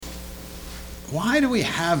why do we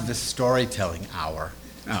have the storytelling hour,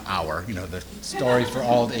 the story for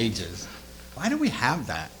all ages? Why do we have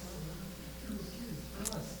that?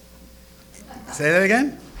 Say that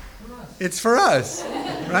again? It's for us,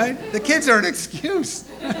 right? The kids are an excuse.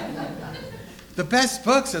 The best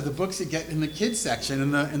books are the books you get in the kids section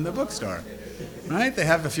in the bookstore, right? They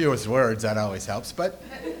have the fewest words, that always helps, but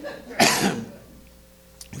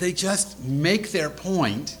they just make their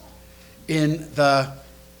point in the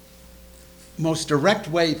most direct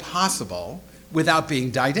way possible without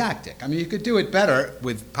being didactic. I mean, you could do it better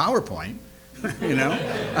with PowerPoint,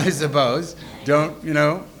 I suppose. I don't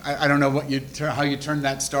know how you turn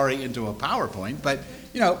that story into a PowerPoint, but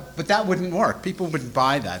that wouldn't work. People wouldn't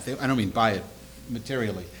buy that. I don't mean buy it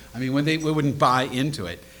materially. I mean, they wouldn't buy into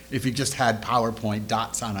it if you just had PowerPoint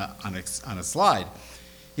dots on a slide.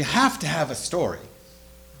 You have to have a story,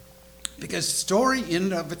 because story in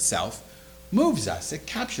and of itself moves us. It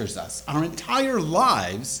captures us. Our entire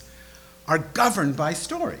lives are governed by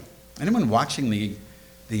story. Anyone watching the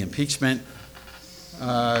impeachment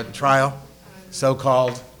trial,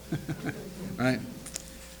 so-called, right?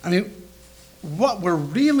 I mean, what we're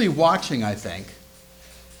really watching, I think,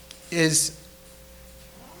 is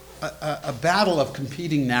a battle of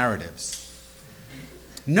competing narratives.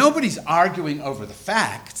 Nobody's arguing over the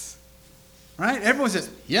facts, right? Everyone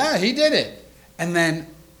says, yeah, he did it. And then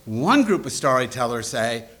one group of storytellers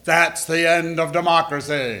say, that's the end of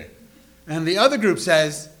democracy. And the other group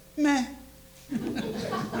says, meh.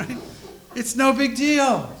 Right? It's no big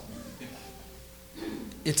deal.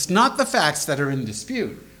 It's not the facts that are in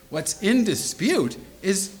dispute. What's in dispute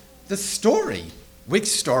is the story. Which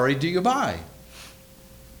story do you buy?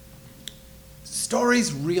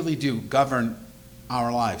 Stories really do govern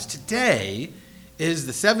our lives. Today is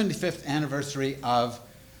the 75th anniversary of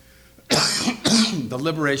the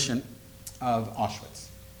liberation of Auschwitz.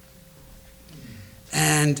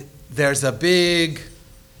 And there's a big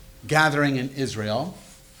gathering in Israel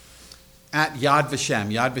at Yad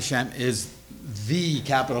Vashem. Yad Vashem is the,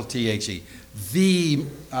 capital T-H-E, the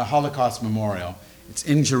Holocaust memorial. It's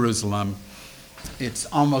in Jerusalem. It's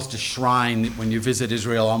almost a shrine. When you visit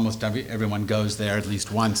Israel, almost everyone goes there at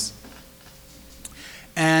least once.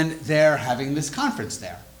 And they're having this conference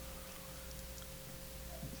there.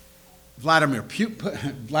 Vladimir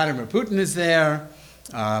Putin is there.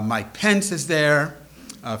 Mike Pence is there.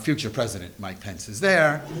 Future President Mike Pence is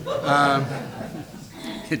there.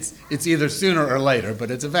 It's either sooner or later,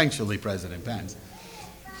 but it's eventually President Pence,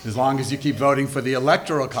 as long as you keep voting for the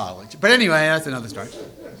Electoral College. But anyway, that's another story.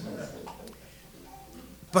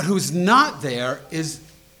 But who's not there is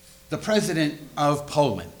the president of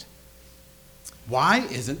Poland. Why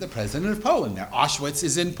isn't the president of Poland there? Auschwitz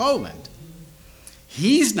is in Poland.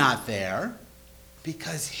 He's not there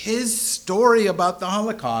because his story about the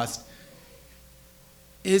Holocaust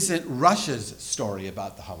isn't Russia's story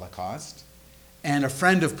about the Holocaust, and a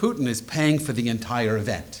friend of Putin is paying for the entire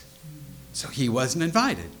event. So he wasn't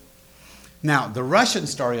invited. Now, the Russian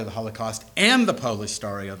story of the Holocaust and the Polish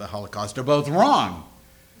story of the Holocaust are both wrong.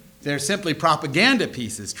 They're simply propaganda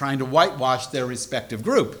pieces trying to whitewash their respective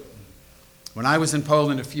group. When I was in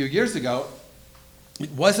Poland a few years ago,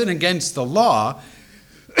 it wasn't against the law,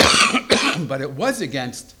 but it was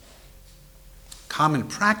against common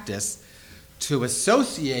practice to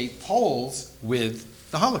associate Poles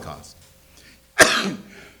with the Holocaust.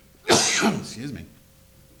 Excuse me.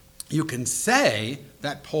 You can say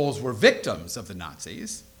that Poles were victims of the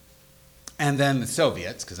Nazis, and then the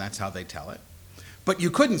Soviets, because that's how they tell it. But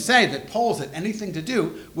you couldn't say that Poles had anything to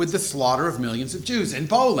do with the slaughter of millions of Jews in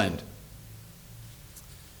Poland.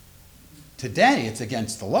 Today, it's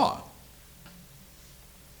against the law.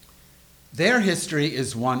 Their history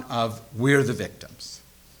is one of we're the victims.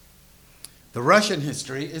 The Russian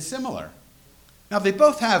history is similar. Now, they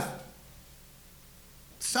both have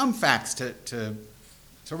some facts to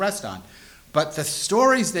rest on, but the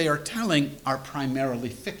stories they are telling are primarily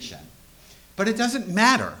fiction. But it doesn't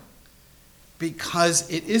matter, because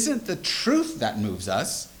it isn't the truth that moves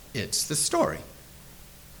us, it's the story.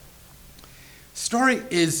 Story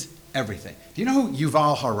is everything. Do you know who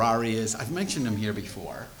Yuval Harari is? I've mentioned him here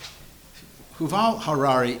before. Yuval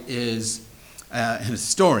Harari is an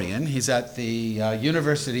historian. He's at the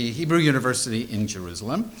Hebrew University in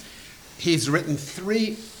Jerusalem. He's written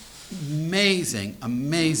 3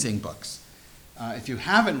 amazing books. If you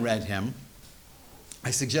haven't read him,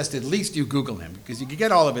 I suggest at least you Google him, because you can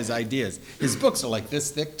get all of his ideas. His books are like this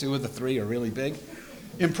thick. 2 of the 3 are really big.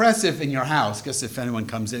 Impressive in your house, because if anyone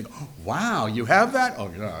comes in, oh, wow, you have that?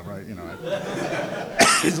 Oh, yeah, right,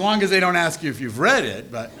 As long as they don't ask you if you've read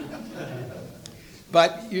it, but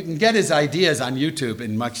But you can get his ideas on YouTube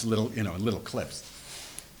in little clips.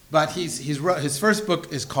 But his first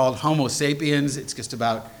book is called Homo Sapiens. It's just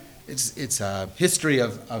about, it's a history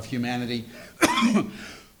of humanity.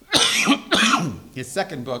 His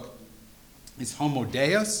second book is Homo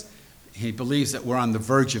Deus. He believes that we're on the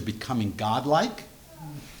verge of becoming godlike.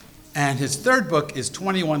 And his third book is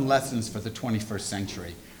 21 Lessons for the 21st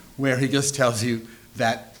Century, where he just tells you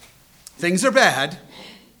that things are bad,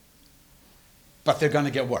 but they're going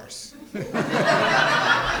to get worse.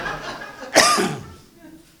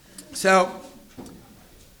 So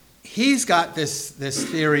he's got this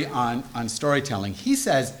theory on storytelling. He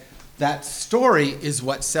says that story is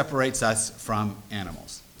what separates us from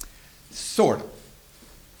animals. Sort of.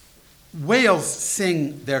 Whales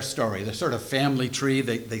sing their story, their sort of family tree,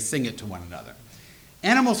 they sing it to one another.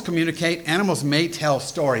 Animals communicate, animals may tell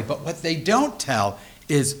story, but what they don't tell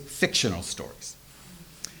is fictional stories.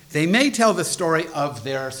 They may tell the story of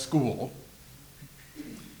their school,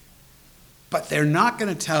 but they're not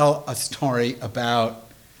going to tell a story about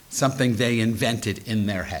something they invented in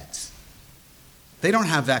their heads. They don't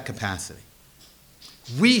have that capacity.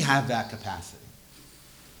 We have that capacity.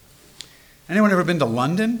 Anyone ever been to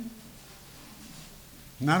London?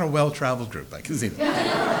 Not a well-traveled group, I can see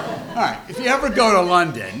that. All right, if you ever go to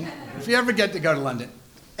London, if you ever get to go to London,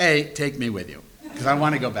 take me with you, because I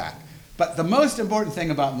want to go back. But the most important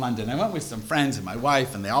thing about London, I went with some friends and my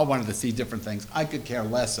wife, and they all wanted to see different things. I could care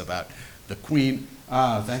less about the Queen.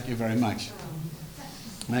 Thank you very much.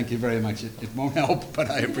 Thank you very much. It won't help,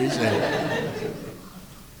 but I appreciate it.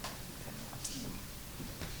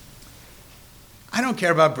 I don't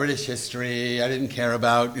care about British history. I didn't care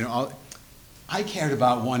about, I cared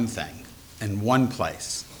about one thing and one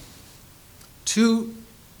place.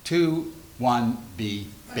 221B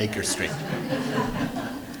Baker Street.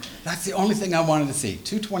 That's the only thing I wanted to see,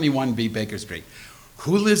 221B Baker Street.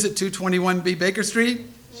 Who lives at 221B Baker Street?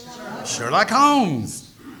 Sherlock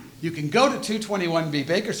Holmes. You can go to 221B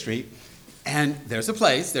Baker Street, and there's a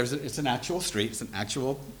place, it's an actual street, it's an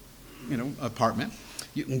actual, apartment.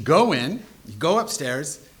 You can go in, you go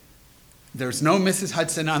upstairs, there's no Mrs.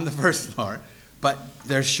 Hudson on the first floor, but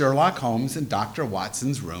there's Sherlock Holmes and Dr.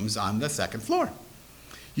 Watson's rooms on the second floor.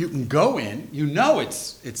 You can go in,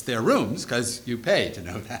 it's their rooms, because you pay to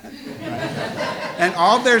know that. Right? And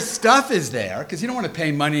all their stuff is there, because you don't want to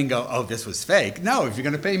pay money and go, oh, this was fake. No, if you're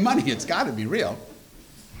going to pay money, it's got to be real.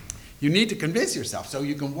 You need to convince yourself. So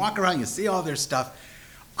you can walk around, you see all their stuff.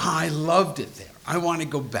 I loved it there. I want to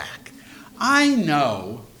go back. I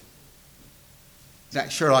know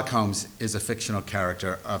that Sherlock Holmes is a fictional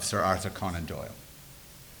character of Sir Arthur Conan Doyle.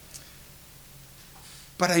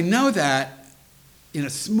 But I know that in a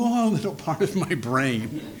small little part of my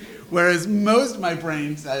brain, whereas most of my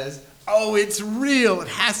brain says, oh, it's real, it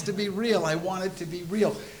has to be real, I want it to be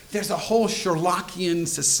real. There's a whole Sherlockian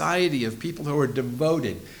society of people who are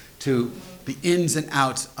devoted to the ins and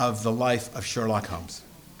outs of the life of Sherlock Holmes.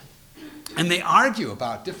 And they argue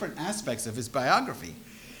about different aspects of his biography,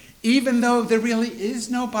 even though there really is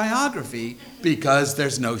no biography because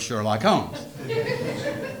there's no Sherlock Holmes.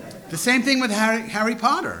 The same thing with Harry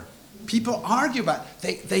Potter. People argue about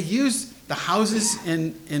it. They use the houses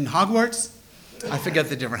in Hogwarts. I forget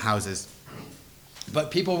the different houses.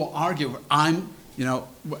 But people will argue,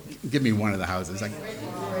 give me one of the houses.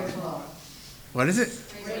 Ravenclaw. What is it?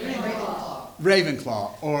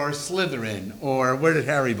 Ravenclaw or Slytherin, or where did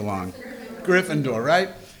Harry belong? Gryffindor, right?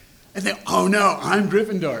 And they, oh no, I'm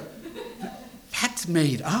Gryffindor. That's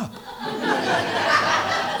made up.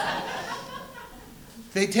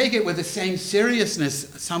 They take it with the same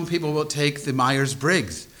seriousness some people will take the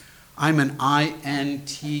Myers-Briggs. I'm an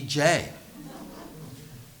INTJ.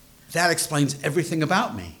 That explains everything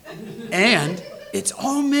about me. And it's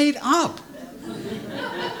all made up.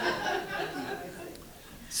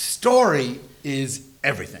 Story is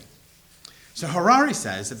everything. So Harari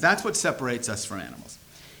says that that's what separates us from animals.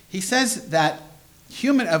 He says that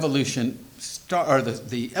human evolution,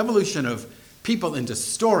 the evolution of people into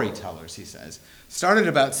storytellers, he says, started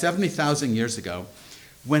about 70,000 years ago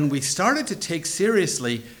when we started to take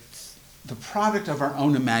seriously the product of our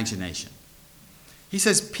own imagination. He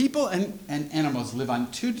says people and animals live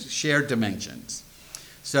on two shared dimensions.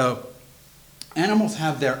 So animals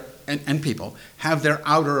have their, and people have their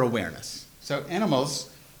outer awareness. So animals,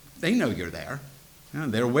 they know you're there.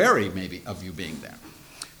 They're wary maybe of you being there.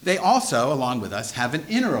 They also, along with us, have an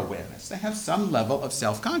inner awareness. They have some level of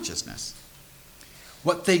self-consciousness.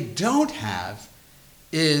 What they don't have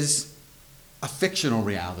is a fictional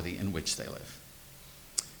reality in which they live.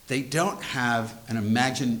 They don't have an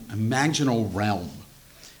imaginal realm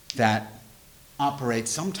that operates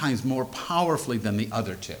sometimes more powerfully than the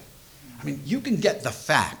other two. I mean, you can get the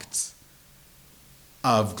facts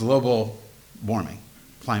of global warming,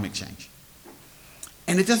 climate change,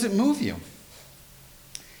 and it doesn't move you.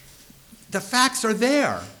 The facts are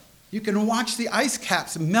there. You can watch the ice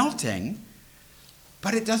caps melting,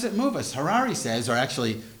 but it doesn't move us. Harari says, or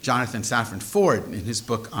actually Jonathan Safran Foer in his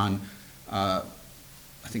book on, I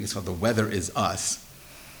think it's called The Weather Is Us,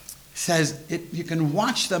 says you can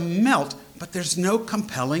watch them melt, but there's no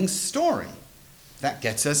compelling story that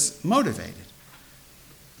gets us motivated.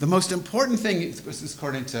 The most important thing, this is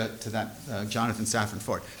according to that Jonathan Safran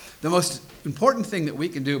Foer, the most important thing that we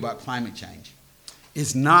can do about climate change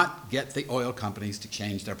is not get the oil companies to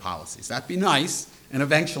change their policies. That'd be nice, and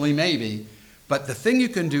eventually maybe, but the thing you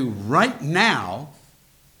can do right now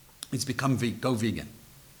is go vegan.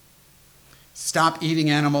 Stop eating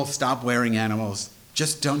animals, stop wearing animals,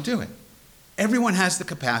 just don't do it. Everyone has the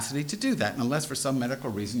capacity to do that, unless for some medical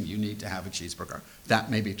reason you need to have a cheeseburger. That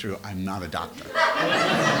may be true, I'm not a doctor.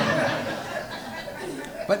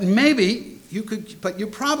 But maybe you could, but you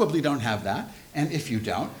probably don't have that, and if you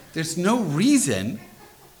don't, there's no reason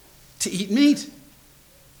to eat meat.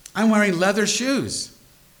 I'm wearing leather shoes.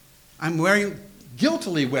 I'm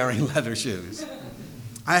guiltily wearing leather shoes.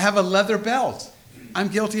 I have a leather belt. I'm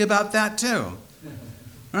guilty about that too.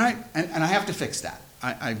 Right? And I have to fix that.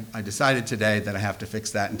 I decided today that I have to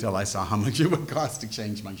fix that until I saw how much it would cost to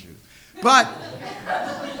change my shoes. But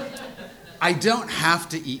I don't have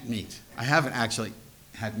to eat meat. I haven't actually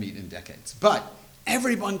had meat in decades. But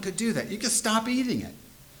everyone could do that. You just stop eating it.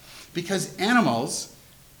 Because animals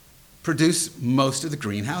produce most of the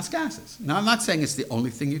greenhouse gases. Now, I'm not saying it's the only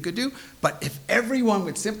thing you could do, but if everyone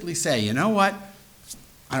would simply say, you know what,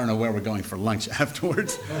 I don't know where we're going for lunch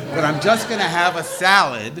afterwards, but I'm just going to have a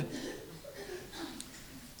salad,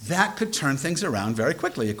 that could turn things around very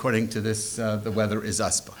quickly, according to this The Weather Is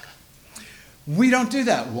Us book. We don't do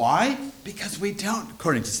that. Why? Because we don't,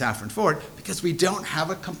 according to Safran Foer, because we don't have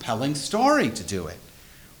a compelling story to do it.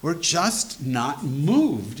 We're just not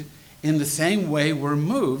moved in the same way we're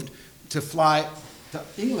moved to fly to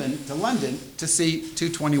England, to London, to see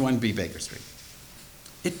 221B Baker Street.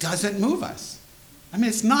 It doesn't move us. I mean,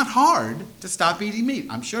 it's not hard to stop eating meat.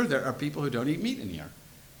 I'm sure there are people who don't eat meat in here.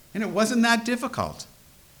 And it wasn't that difficult.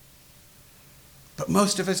 But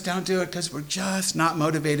most of us don't do it because we're just not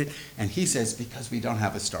motivated. And he says, because we don't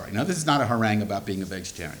have a story. Now, this is not a harangue about being a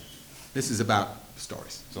vegetarian. This is about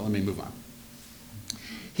stories. So let me move on.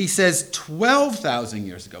 He says 12,000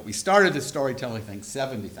 years ago, we started the storytelling thing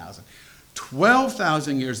 70,000.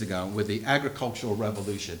 12,000 years ago, with the agricultural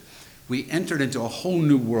revolution, we entered into a whole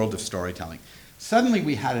new world of storytelling. Suddenly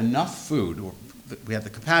we had enough food, or we had the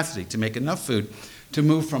capacity to make enough food to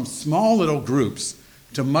move from small little groups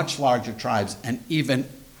to much larger tribes and even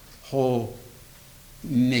whole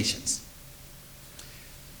nations.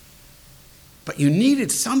 But you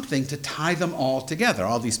needed something to tie them all together,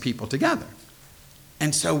 all these people together.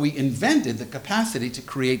 And so we invented the capacity to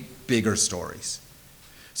create bigger stories.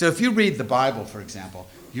 So if you read the Bible, for example,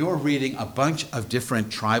 you're reading a bunch of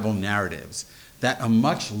different tribal narratives that a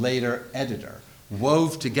much later editor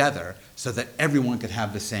wove together so that everyone could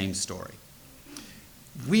have the same story.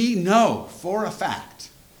 We know for a fact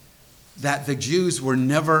that the Jews were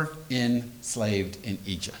never enslaved in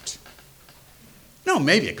Egypt. No,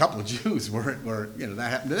 maybe a couple of Jews were that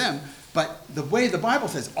happened to them. But the way the Bible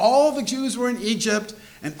says, all the Jews were in Egypt,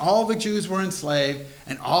 and all the Jews were enslaved,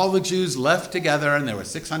 and all the Jews left together, and there were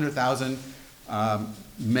 600,000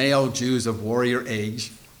 male Jews of warrior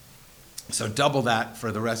age. So double that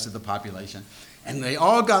for the rest of the population. And they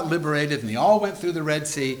all got liberated, and they all went through the Red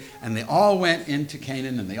Sea, and they all went into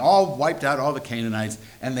Canaan, and they all wiped out all the Canaanites,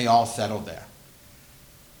 and they all settled there.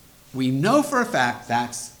 We know for a fact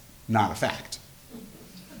that's not a fact.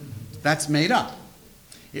 That's made up.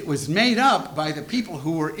 It was made up by the people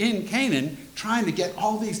who were in Canaan trying to get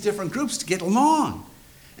all these different groups to get along.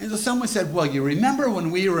 And so someone said, well, you remember when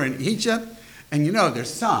we were in Egypt? And there's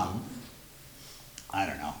some, I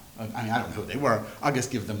don't know. I mean, I don't know who they were. I'll just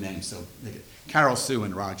give them names. So Carol, Sue,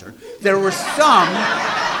 and Roger. There were some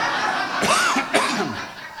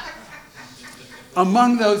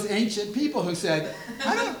among those ancient people who said,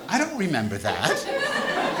 I don't remember that.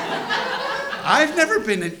 I've never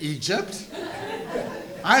been in Egypt.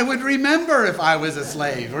 I would remember if I was a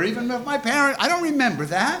slave, or even if my parents, I don't remember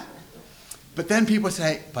that. But then people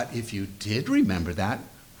say, but if you did remember that,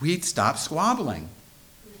 we'd stop squabbling.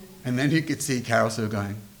 And then you could see Carol Sue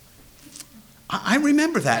going, I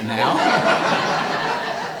remember that now.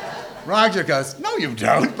 Roger goes, no, you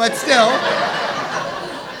don't, but still.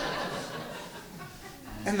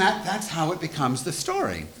 And that's how it becomes the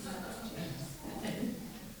story.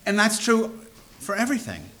 And that's true for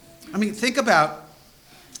everything. I mean, think about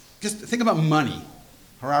money.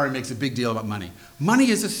 Harari makes a big deal about money. Money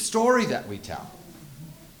is a story that we tell.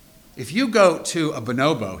 If you go to a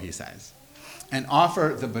bonobo, he says, and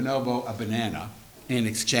offer the bonobo a banana in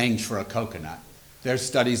exchange for a coconut, there's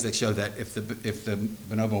studies that show that if the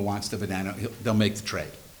bonobo wants the banana, they'll make the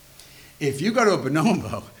trade. If you go to a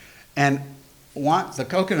bonobo and want the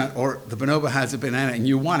coconut, or the bonobo has a banana and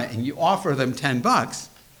you want it, and you offer them $10,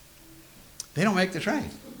 they don't make the trade.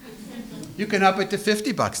 You can up it to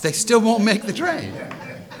 $50. They still won't make the trade.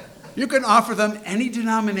 You can offer them any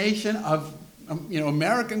denomination of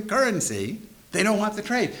American currency. They don't want the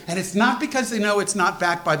trade. And it's not because they know it's not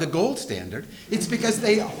backed by the gold standard. It's because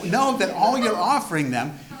they know that all you're offering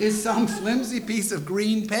them is some flimsy piece of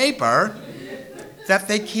green paper that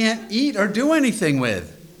they can't eat or do anything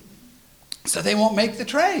with. So they won't make the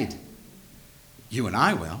trade. You and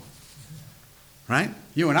I will. Right?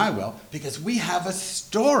 You and I will, because we have a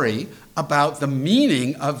story about the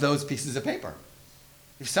meaning of those pieces of paper.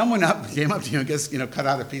 If someone came up to you and just, cut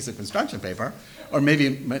out a piece of construction paper, or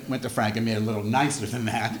maybe went to Frank and made it a little nicer than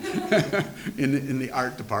that in the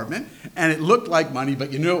art department, and it looked like money,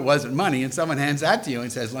 but you knew it wasn't money, and someone hands that to you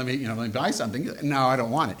and says, let me buy something. No, I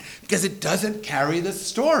don't want it. Because it doesn't carry the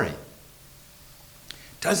story.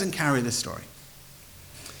 It doesn't carry the story.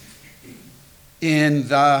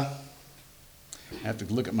 I have to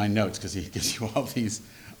look at my notes because he gives you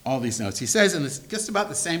all these notes. He says in just about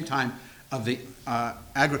the same time of the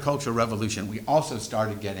agricultural revolution, we also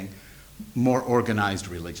started getting more organized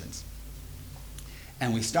religions.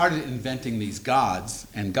 And we started inventing these gods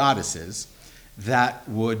and goddesses that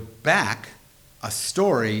would back a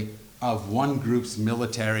story of one group's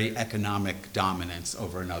military economic dominance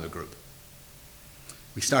over another group.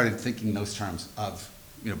 We started thinking those terms of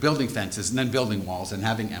building fences and then building walls and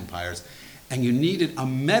having empires. And you needed a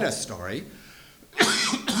meta story.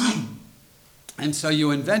 And so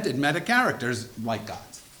you invented meta characters like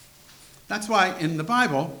gods. That's why in the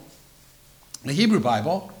Bible, the Hebrew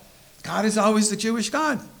Bible, God is always the Jewish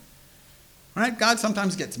God. Right? God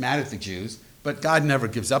sometimes gets mad at the Jews, but God never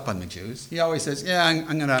gives up on the Jews. He always says, yeah,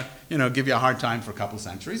 I'm going to give you a hard time for a couple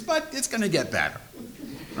centuries, but it's going to get better.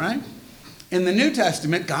 Right? In the New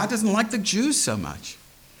Testament, God doesn't like the Jews so much.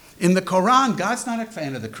 In the Quran, God's not a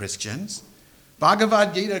fan of the Christians.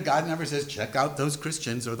 Bhagavad Gita, God never says, check out those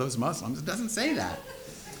Christians or those Muslims. It doesn't say that.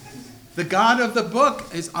 The God of the book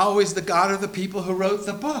is always the God of the people who wrote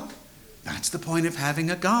the book. That's the point of having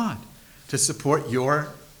a God, to support your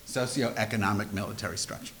socioeconomic military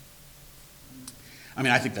structure. I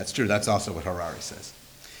mean, I think that's true. That's also what Harari says.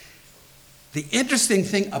 The interesting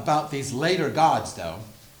thing about these later gods, though,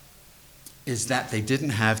 is that they didn't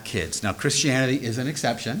have kids. Now, Christianity is an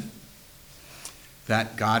exception,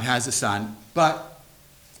 that God has a son, but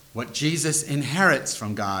what Jesus inherits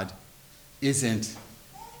from God isn't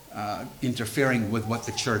interfering with what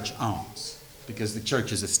the church owns, because the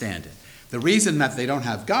church is a stand-in. The reason that they don't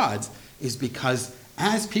have gods is because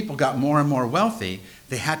as people got more and more wealthy,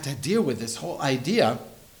 they had to deal with this whole idea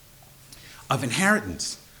of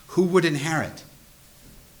inheritance. Who would inherit?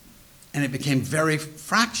 And it became very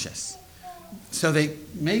fractious. So they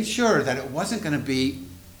made sure that it wasn't going to be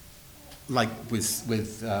like with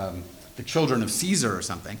the children of Caesar or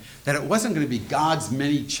something, that it wasn't going to be God's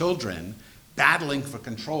many children battling for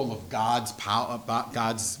control of God's power,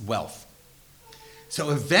 God's wealth.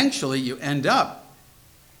 So eventually you end up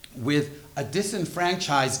with a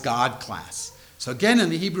disenfranchised God class. So again, in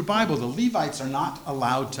the Hebrew Bible, the Levites are not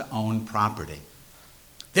allowed to own property.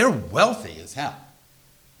 They're wealthy as hell,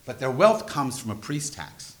 but their wealth comes from a priest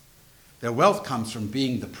tax. Their wealth comes from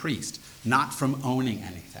being the priest, not from owning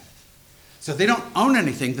anything. So they don't own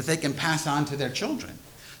anything that they can pass on to their children.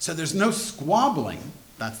 So there's no squabbling,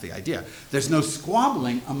 that's the idea. There's no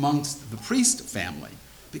squabbling amongst the priest family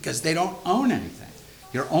because they don't own anything.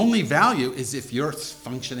 Your only value is if you're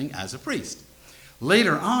functioning as a priest.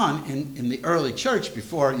 Later on in the early church,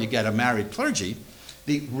 before you get a married clergy,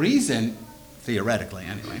 the reason, theoretically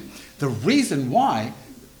anyway, the reason why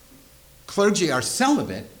clergy are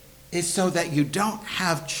celibate is so that you don't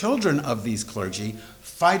have children of these clergy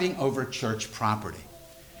fighting over church property.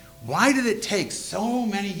 Why did it take so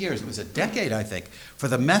many years, it was a decade I think, for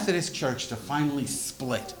the Methodist Church to finally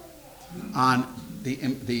split on the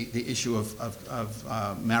issue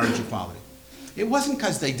of marriage equality? It wasn't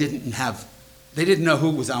because they didn't know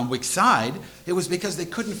who was on which side. It was because they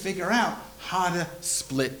couldn't figure out how to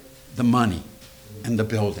split the money and the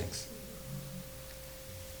buildings.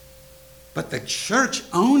 But the church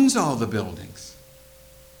owns all the buildings.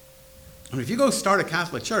 I mean, if you go start a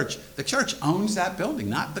Catholic church, the church owns that building,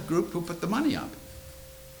 not the group who put the money up.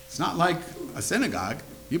 It's not like a synagogue.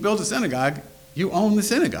 You build a synagogue, you own the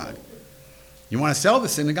synagogue. You want to sell the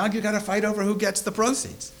synagogue, you got to fight over who gets the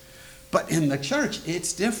proceeds. But in the church,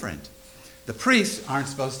 it's different. The priests aren't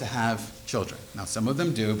supposed to have children. Now, some of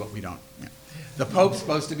them do, but we don't. Yeah. The Pope's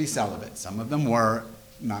supposed to be celibate. Some of them were,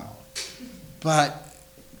 not all. But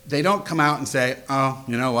they don't come out and say, oh,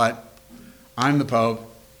 you know what? I'm the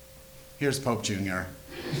Pope. Here's Pope Jr.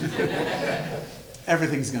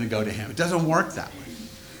 Everything's going to go to him. It doesn't work that way.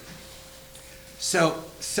 So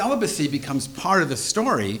celibacy becomes part of the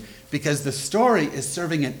story because the story is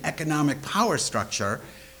serving an economic power structure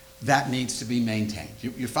that needs to be maintained.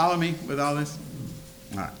 You follow me with all this?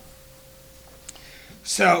 All right.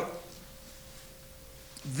 So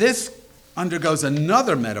this undergoes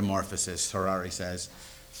another metamorphosis, Harari says,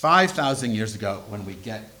 5,000 years ago when we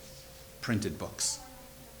get printed books.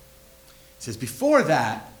 He says before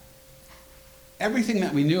that, everything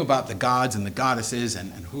that we knew about the gods and the goddesses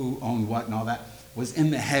and who owned what and all that was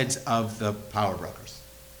in the heads of the power brokers,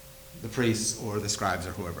 the priests or the scribes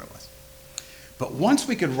or whoever it was. But once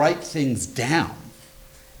we could write things down,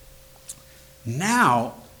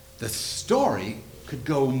 now the story could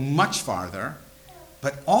go much farther,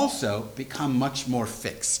 but also become much more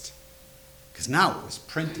fixed. Because now it was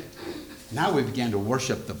printed. Now we began to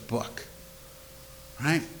worship the book.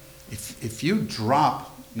 Right? If you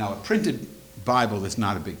drop, now a printed Bible is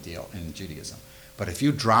not a big deal in Judaism, but if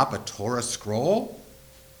you drop a Torah scroll,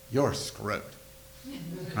 you're screwed.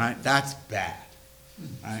 Right? That's bad.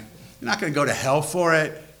 Right? You're not going to go to hell for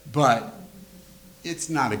it, but it's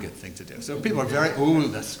not a good thing to do. So people are very, ooh,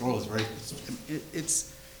 the scroll is very,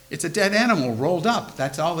 it's a dead animal rolled up.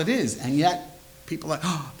 That's all it is. And yet people are like,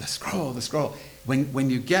 oh, the scroll. When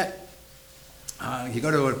you get, you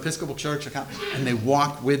go to an Episcopal church and they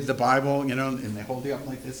walk with the Bible, and they hold it up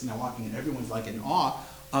like this and they're walking and everyone's like in awe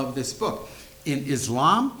of this book. In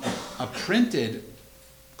Islam, a printed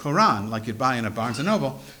Quran, like you'd buy in a Barnes &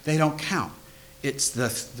 Noble, they don't count. It's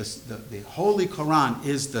the Holy Quran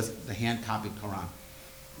is the hand-copied Quran.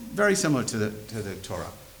 Very similar to the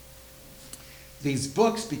Torah. These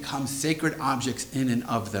books become sacred objects in and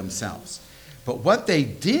of themselves. But what they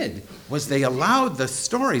did was they allowed the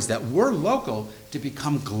stories that were local to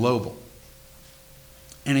become global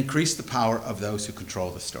and increase the power of those who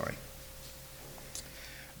control the story.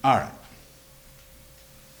 All right.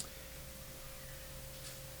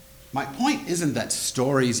 My point isn't that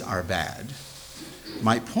stories are bad.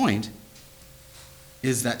 My point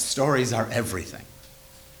is that stories are everything.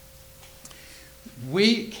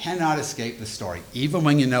 We cannot escape the story, even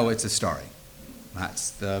when you know it's a story.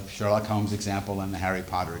 That's the Sherlock Holmes example and the Harry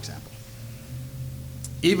Potter example.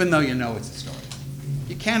 Even though you know it's a story.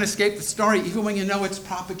 You can't escape the story even when you know it's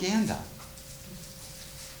propaganda.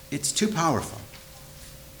 It's too powerful.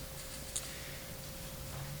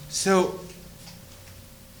 So,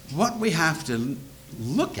 what we have to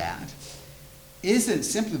look at isn't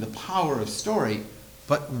simply the power of story,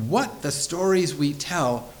 but what the stories we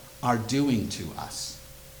tell are doing to us.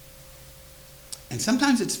 And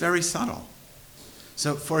sometimes it's very subtle.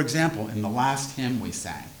 So, for example, in the last hymn we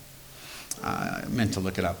sang, I meant to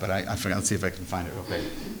look it up, but I forgot. Let's see if I can find it real quick.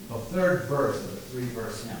 The third verse of the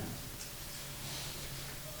three-verse hymn.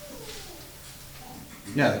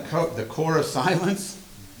 Yeah, the core of silence.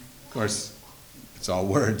 Of course, it's all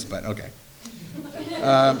words, but okay.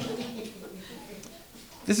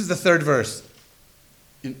 This is the third verse,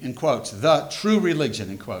 in quotes. The true religion,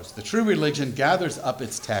 in quotes. The true religion gathers up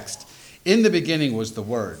its text. In the beginning was the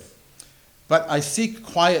Word. But I seek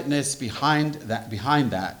quietness behind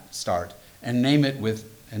that start, and name it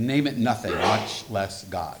nothing, much less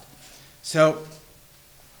God. So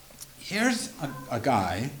here's a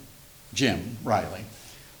guy, Jim Riley,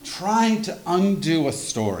 trying to undo a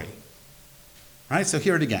story. Right? So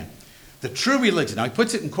hear it again. The true religion. Now he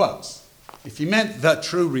puts it in quotes. If he meant the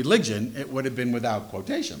true religion, it would have been without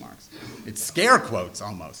quotation marks. It's scare quotes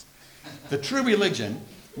almost. The true religion,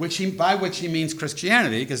 by which he means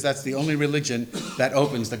Christianity, because that's the only religion that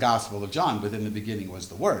opens the Gospel of John. Within the beginning was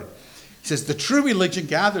the Word. He says, the true religion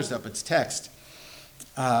gathers up its text.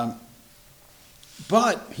 But,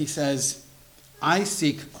 he says, I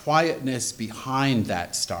seek quietness behind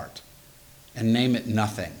that start and name it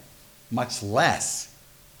nothing, much less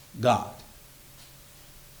God.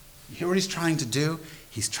 You hear what he's trying to do?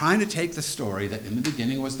 He's trying to take the story that in the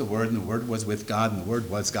beginning was the Word, and the Word was with God, and the Word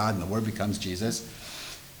was God, and the Word becomes Jesus,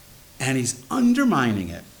 and he's undermining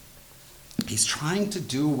it. He's trying to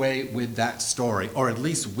do away with that story, or at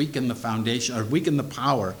least weaken the foundation, or weaken the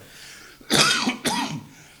power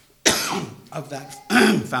of that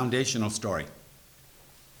foundational story.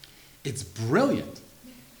 It's brilliant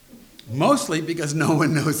Mostly because no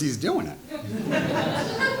one knows he's doing it.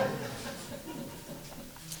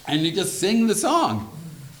 And you just sing the song.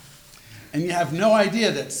 And you have no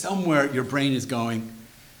idea that somewhere your brain is going,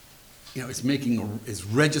 is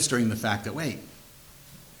registering the fact that, wait,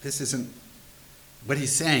 what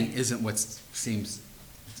he's saying isn't what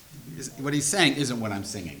I'm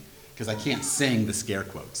singing, because I can't sing the scare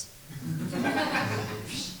quotes.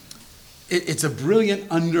 It's a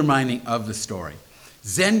brilliant undermining of the story.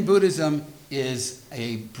 Zen Buddhism is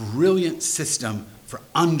a brilliant system for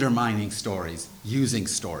undermining stories, using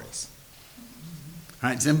stories. All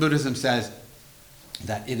right, Zen Buddhism says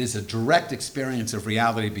that it is a direct experience of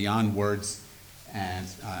reality beyond words, and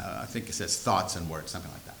I think it says thoughts and words,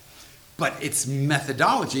 something like that. But its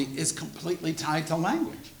methodology is completely tied to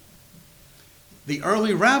language. The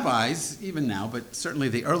early rabbis, even now, but certainly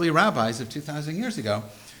the early rabbis of 2,000 years ago,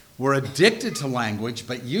 were addicted to language,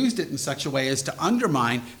 but used it in such a way as to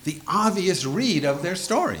undermine the obvious read of their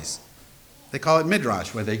stories. They call it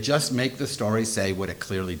midrash, where they just make the story say what it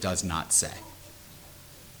clearly does not say.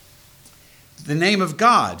 The name of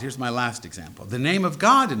God, here's my last example. The name of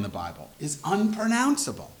God in the Bible is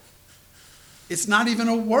unpronounceable. It's not even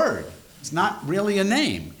a word. It's not really a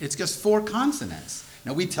name. It's just 4 consonants.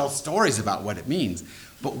 Now, we tell stories about what it means,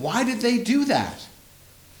 but why did they do that?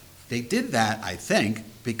 They did that, I think,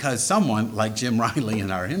 because someone, like Jim Riley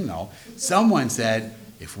in our hymnal, someone said,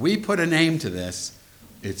 if we put a name to this,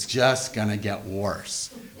 it's just going to get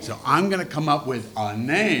worse. So I'm going to come up with a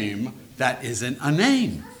name that isn't a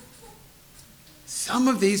name. Some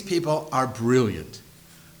of these people are brilliant.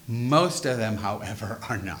 Most of them, however,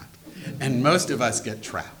 are not. And most of us get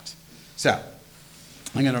trapped. So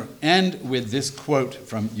I'm going to end with this quote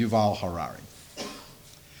from Yuval Harari.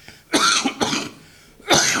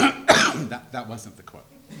 That wasn't the quote.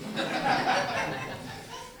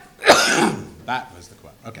 That was the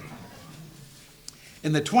quote. Okay.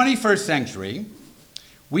 In the 21st century,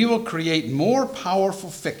 we will create more powerful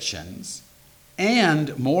fictions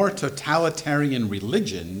and more totalitarian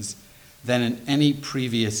religions than in any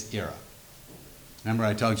previous era. Remember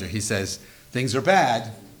I told you, he says, things are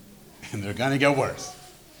bad and they're going to get worse.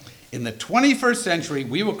 In the 21st century,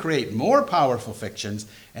 we will create more powerful fictions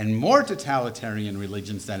and more totalitarian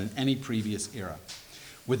religions than in any previous era.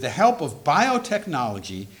 With the help of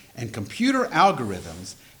biotechnology and computer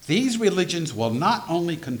algorithms, these religions will not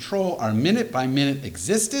only control our minute-by-minute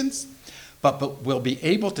existence, but will be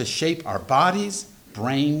able to shape our bodies,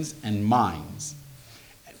 brains, and minds,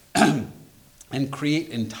 and create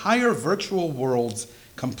entire virtual worlds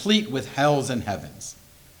complete with hells and heavens.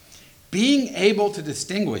 Being able to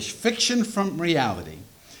distinguish fiction from reality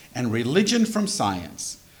and religion from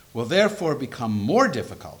science will therefore become more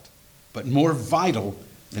difficult, but more vital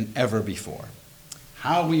than ever before.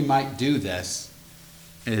 How we might do this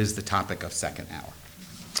is the topic of second hour.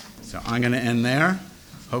 So I'm going to end there.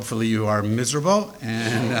 Hopefully you are miserable,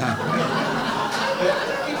 and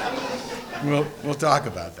we'll talk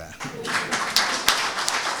about that.